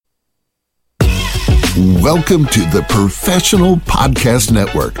Welcome to the Professional Podcast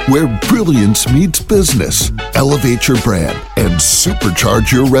Network, where brilliance meets business. Elevate your brand and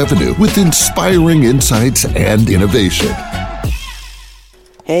supercharge your revenue with inspiring insights and innovation.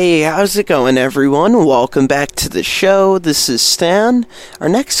 Hey, how's it going, everyone? Welcome back to the show. This is Stan. Our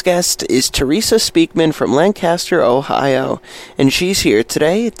next guest is Teresa Speakman from Lancaster, Ohio, and she's here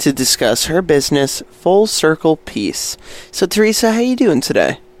today to discuss her business, Full Circle Peace. So, Teresa, how you doing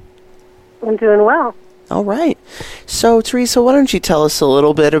today? I'm doing well. All right. So, Teresa, why don't you tell us a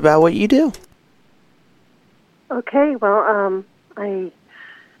little bit about what you do? Okay, well, I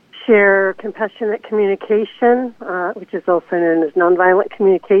share compassionate communication, which is also known as nonviolent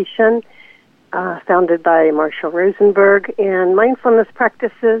communication, founded by Marshall Rosenberg, and mindfulness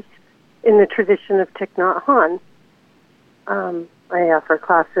practices in the tradition of Thich Nhat Hanh. I offer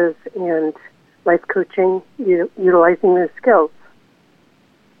classes and life coaching utilizing those skills.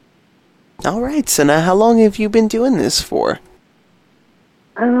 All right. So now how long have you been doing this for?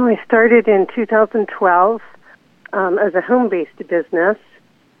 I started in 2012 as a home-based business.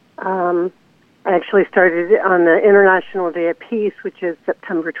 I actually started on the International Day of Peace, which is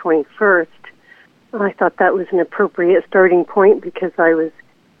September 21st. I thought that was an appropriate starting point because I was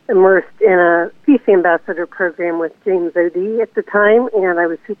immersed in a Peace Ambassador program with James O.D. at the time, and I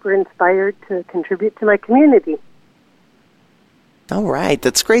was super inspired to contribute to my community. All right.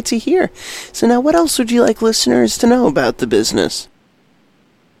 That's great to hear. So now what else would you like listeners to know about the business?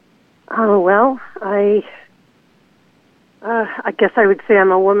 Oh, well, I guess I would say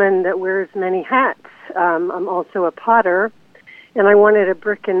I'm a woman that wears many hats. I'm also a potter, and I wanted a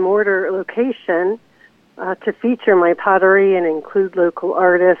brick-and-mortar location to feature my pottery and include local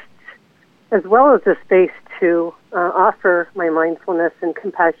artists, as well as a space to offer my mindfulness and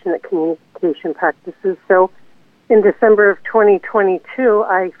compassionate communication practices. So in December of 2022,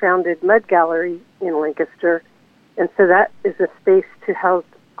 I founded Mud Gallery in Lancaster, and so that is a space to house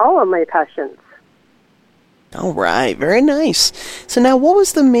all of my passions. All right, very nice. So now what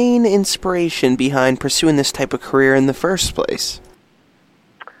was the main inspiration behind pursuing this type of career in the first place?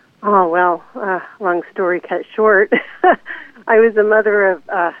 Oh, well, long story cut short. I was a mother of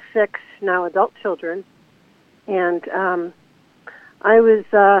 6 now adult children, and I was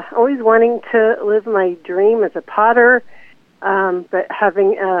always wanting to live my dream as a potter, but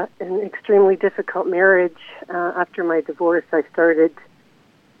having an extremely difficult marriage after my divorce, I started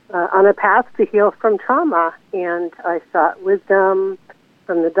on a path to heal from trauma, and I sought wisdom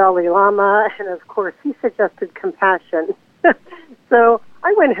from the Dalai Lama, and of course he suggested compassion. So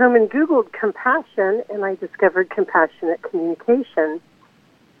I went home and Googled compassion, and I discovered compassionate communication.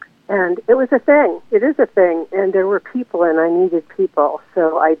 And it was a thing. It is a thing, and there were people, and I needed people.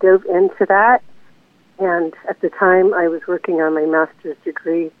 So I dove into that, and at the time I was working on my master's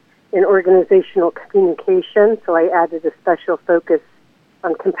degree in organizational communication, so I added a special focus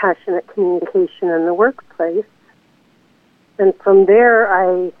on compassionate communication in the workplace. And from there,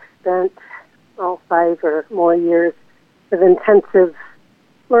 I spent 5 or more years of intensive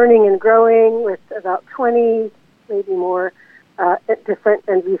learning and growing with about 20, maybe more, different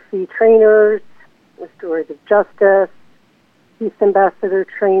NVC trainers, restorative justice, Peace Ambassador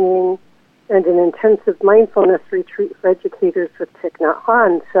training, and an intensive mindfulness retreat for educators with Thich Nhat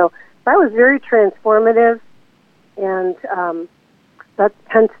Hanh. So that was very transformative, and that's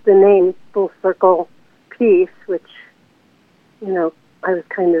hence the name Full Circle Peace, which, I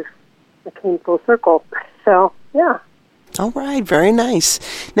came full circle. So, yeah. All right, very nice.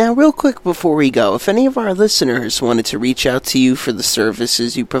 Now, real quick before we go, if any of our listeners wanted to reach out to you for the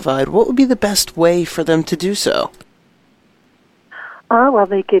services you provide, what would be the best way for them to do so? Well,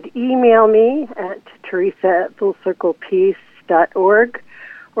 they could email me at Teresa@fullcirclepeace.org,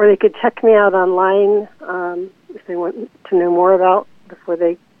 or they could check me out online if they want to know more about before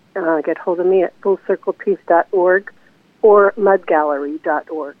they get hold of me at fullcirclepeace.org or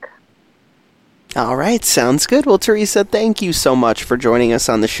mudgallery.org. All right, sounds good. Well, Teresa, thank you so much for joining us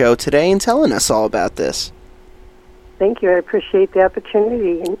on the show today and telling us all about this. Thank you. I appreciate the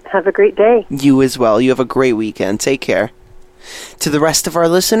opportunity, and have a great day. You as well. You have a great weekend. Take care. To the rest of our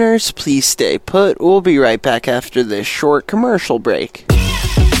listeners, please stay put. We'll be right back after this short commercial break.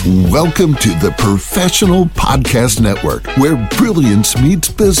 Welcome to the Professional Podcast Network, where brilliance meets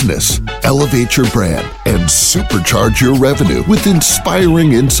business. Elevate your brand and supercharge your revenue with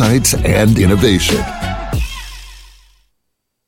inspiring insights and innovation.